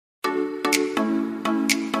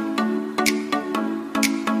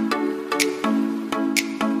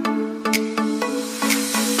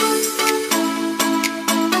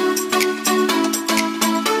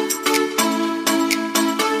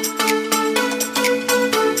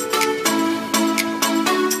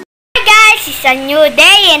a new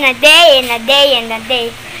day and a day and a day and a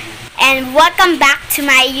day. And welcome back to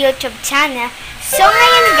my YouTube channel. So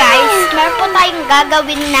ngayon guys, meron po tayong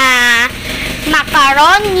gagawin na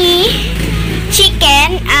macaroni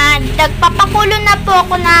chicken. At nagpapakulo na po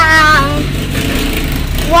ako ng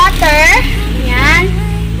water. Yan.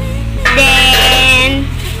 Then,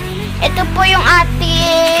 ito po yung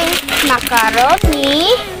ating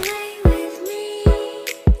macaroni.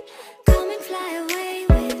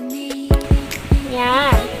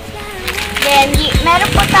 Yan. Then,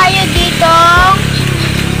 meron po tayo dito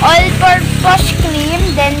all-purpose cream.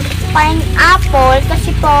 Then, pineapple.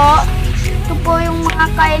 Kasi po, ito po yung mga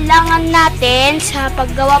kailangan natin sa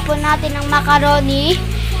paggawa po natin ng macaroni.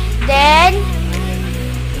 Then,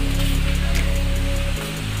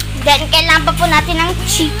 kailangan pa po natin ng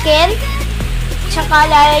chicken. Tsaka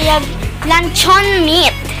luncheon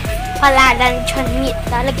meat. Luncheon meat.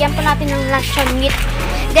 Lalagyan po natin ng luncheon meat.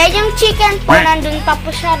 Then, yung chicken po, nandun pa po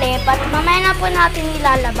siya But mamaya na po natin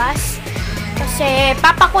ilalabas. Kasi,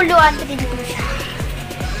 papakuluan po din po siya.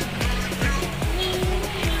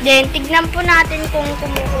 Then, tignan po natin kung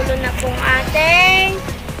kumukulo na pong ating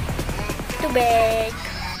tubig.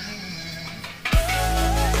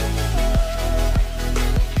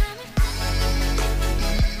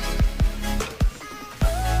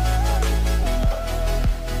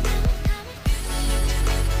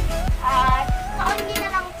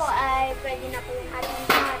 Pwede na po yung ating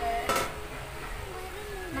water.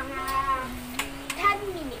 Mga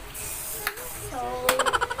 10 minutes. So,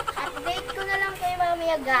 update ko na lang kayo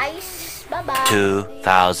mamaya guys. Bye-bye.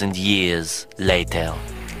 2,000 years later.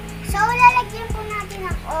 So, lalagyan po natin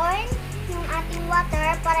ng oil yung ating water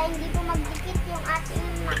para hindi po magdikit yung ating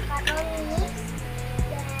macaroni.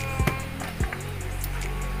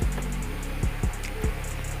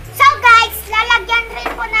 So guys, lalagyan rin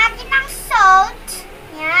po natin ng salt.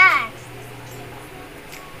 Yan.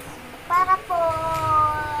 Para po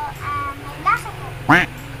may lasa po.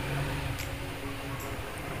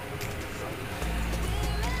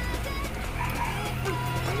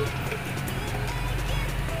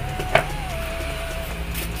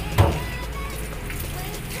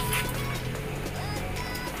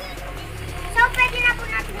 So, pwede na po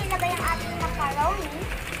natin ilagay ang ating macaroni.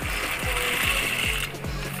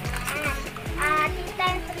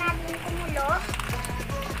 Tintayin po natin kumulo.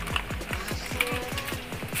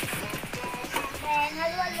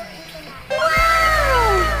 Haluhaluin ko na. Wow!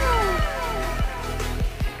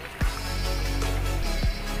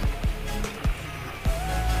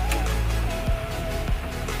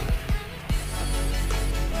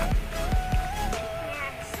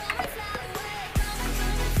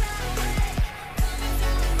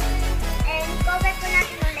 And cover po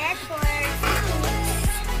natin ulit for 6 minutes.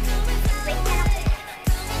 Wait na lang po.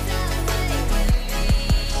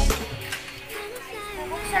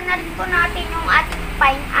 Bubuksan na rin po natin yung ating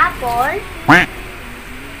pineapple.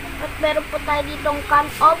 At meron po tayo ditong can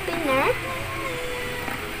opener.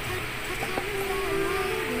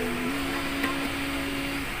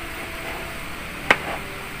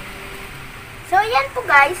 So, yan po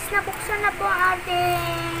guys. Nabuksan na po ang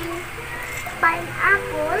ating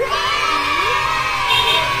pineapple.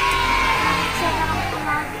 Nabuksan na po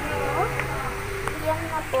natin ito. Yan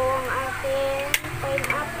na po ang ating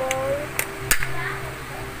pineapple.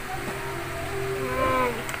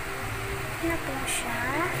 Yan. Na po siya.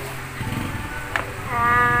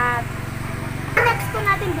 At next po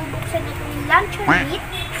natin bubuksan ito yung luncheon meat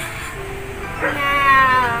na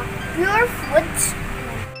pure foods.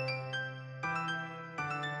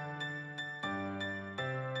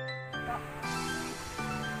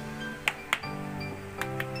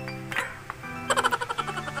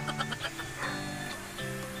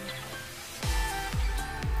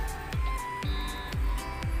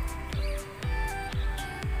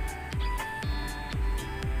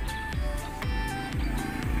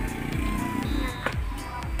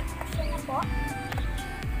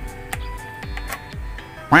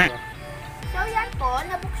 So, yan po.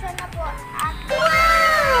 Nabuksan na po at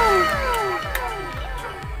wow!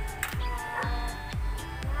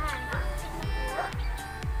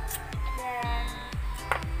 Then,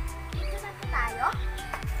 dito na po tayo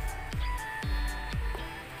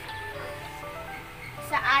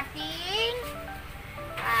sa ating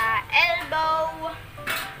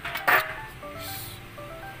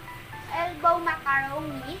elbow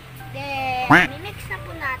macaroni. Then, mimix na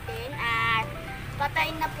po natin at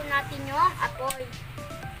patayin na po natin yung apoy.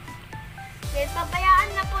 Then,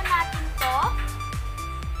 pabayaan na po natin to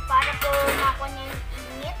para po makuha niya yung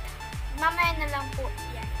init. Mamaya na lang po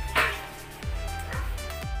yan.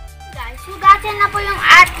 Guys, hugasan na po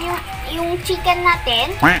yung chicken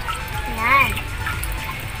natin. Yan.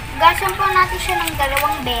 Gasan po natin siya ng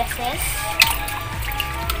 2 beses.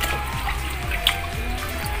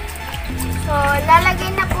 So,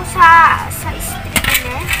 lalagay na po sa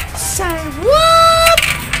strainer. Sarap!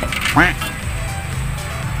 Yan.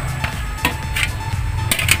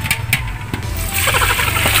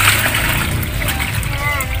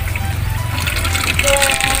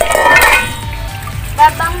 Then,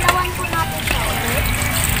 babanglawan po natin siya ulit.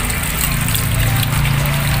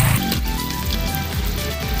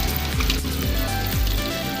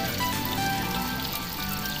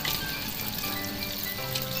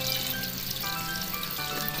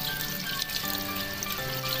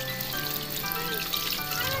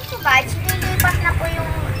 Guys, nilipat na po yung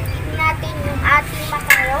ating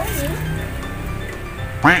macaroni.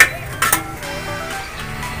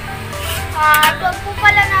 Huwag po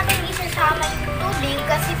pala natin isasama yung tubig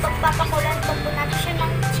kasi pagpapakulan po natin siya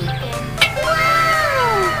ng chicken.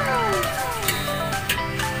 Wow!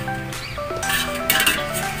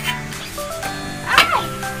 Ay!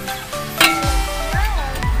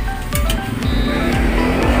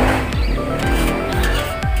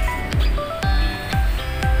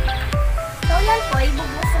 So yan po,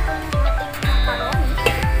 ibubuso po yung ating macaroni.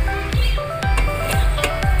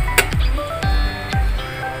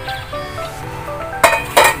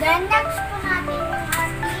 Then next po natin yung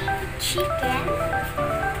ating chicken.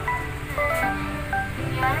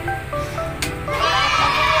 Yan.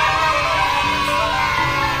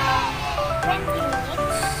 20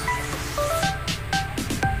 minutes.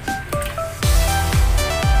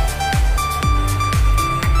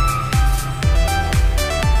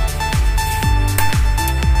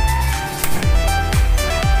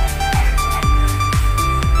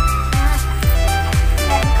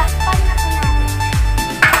 Then takpan na po natin.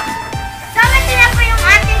 Sama din na po yung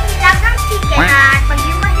ating nilagang chicken at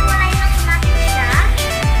pag-iwa-hiwalay na po natin siya ng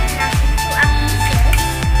into a pieces.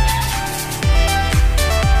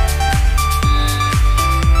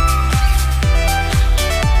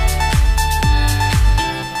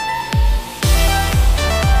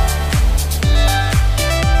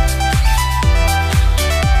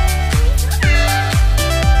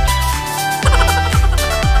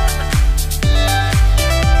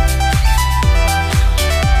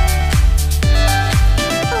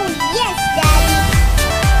 Oh, yes, Daddy.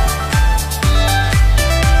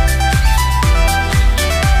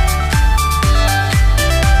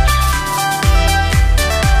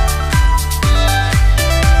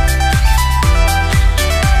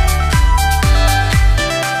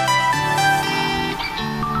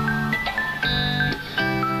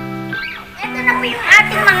 Ito na po yung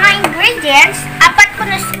ating mga ingredients. 4 po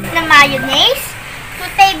na mayonnaise,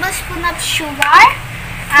 2 tablespoons of sugar,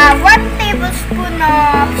 1 tablespoon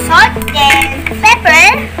of salt, then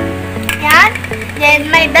pepper. Yan. Then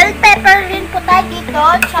may bell pepper rin po tayo dito.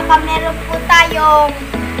 Tsaka meron po tayong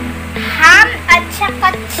ham at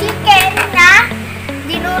tsaka chicken na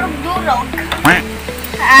dinurog-durog.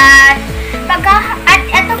 At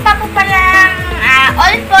ito pa po palang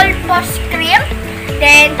all-purpose cream.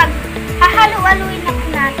 Then pag hahalo-haluin na po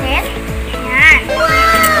natin. Yan.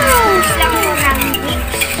 Mix lang po ng mix.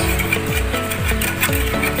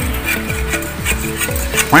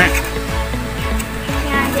 Yan.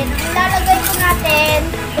 Then ilalagay po natin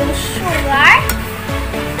yung sugar.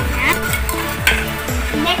 Yan.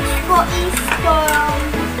 Next po is yung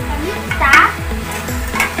paminta.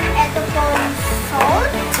 Ito po yung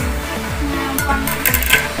salt. Yan, 1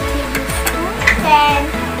 tablespoon. Then,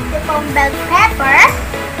 ito po yung bell pepper.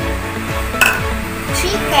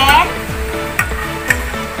 Chicken.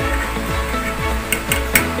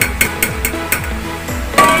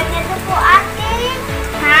 Then, ito po ating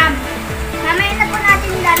ham. Mamaya na po natin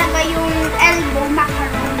ilalagay yung elbow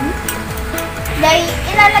macaroni. Then,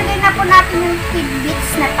 ilalagay na po natin yung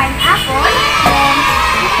tidbits na pineapple. Then,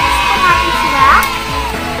 mix po natin sila.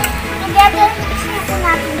 Together, mix na po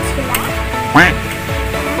natin sila.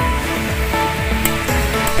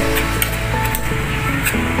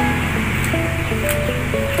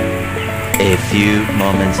 A few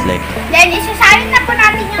moments later. Then, isasarin na po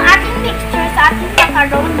natin yung ating mixture sa ating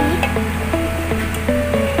macaroni.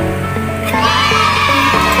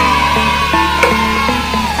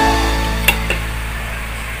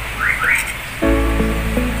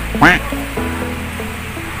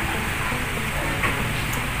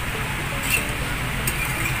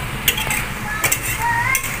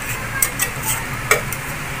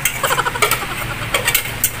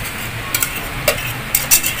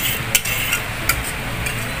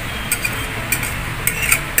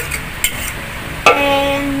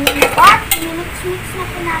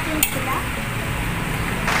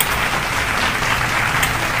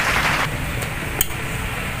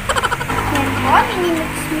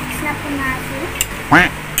 mix na po natin.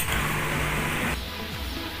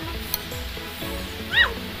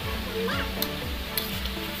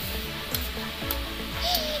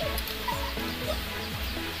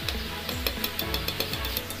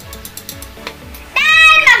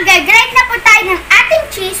 Mag-grind na po tayo ng ating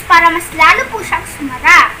cheese para mas lalo po siyang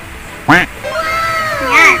sumarap.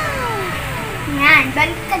 Yan. Yan.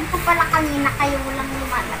 Baliktad po pala kanina kayo walang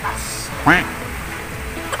lumalabas.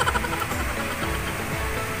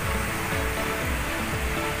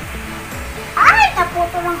 Ay,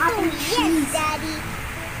 naputo lang ating cheese. Daddy.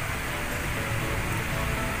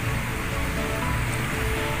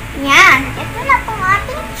 Yan. Ito na po ang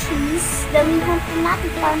ating cheese. Damihan po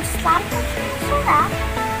natin para mas lalo po siyang sarap.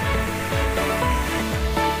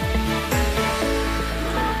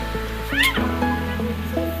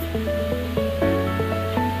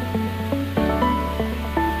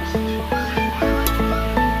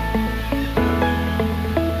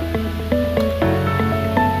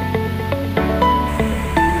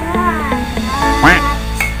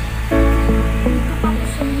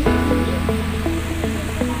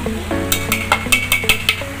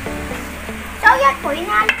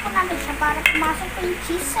 Inahalip po namin siya para pumasok po yung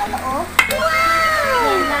cheese sa loob. Wow!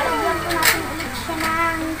 Yan, lalagyan po natin ulit siya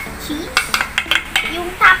ng cheese. Yung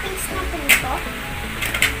toppings na po ito.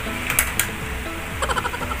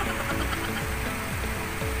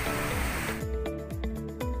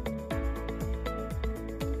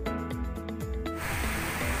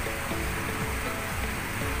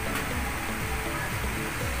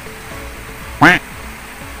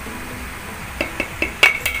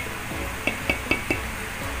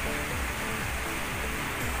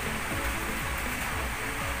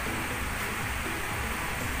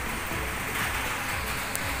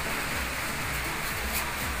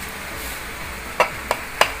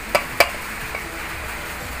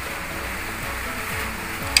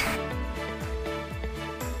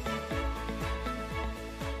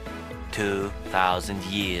 Two 2,000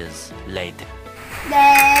 years later.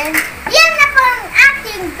 Then, yan na po ang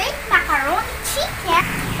ating baked macaroni chicken.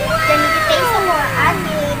 Then, i-taste mo ang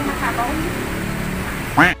ating macaroni.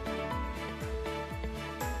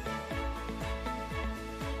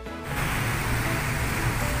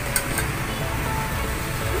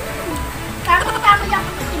 Tama-tama lang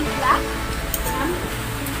ang timpla.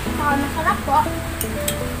 Masarap po.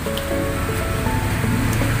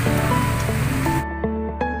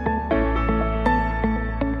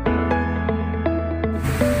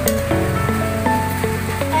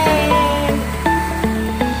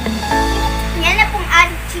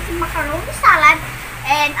 Macaroni salad,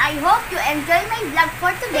 and I hope you enjoy my vlog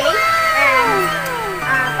for today. And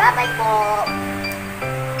bye-bye po!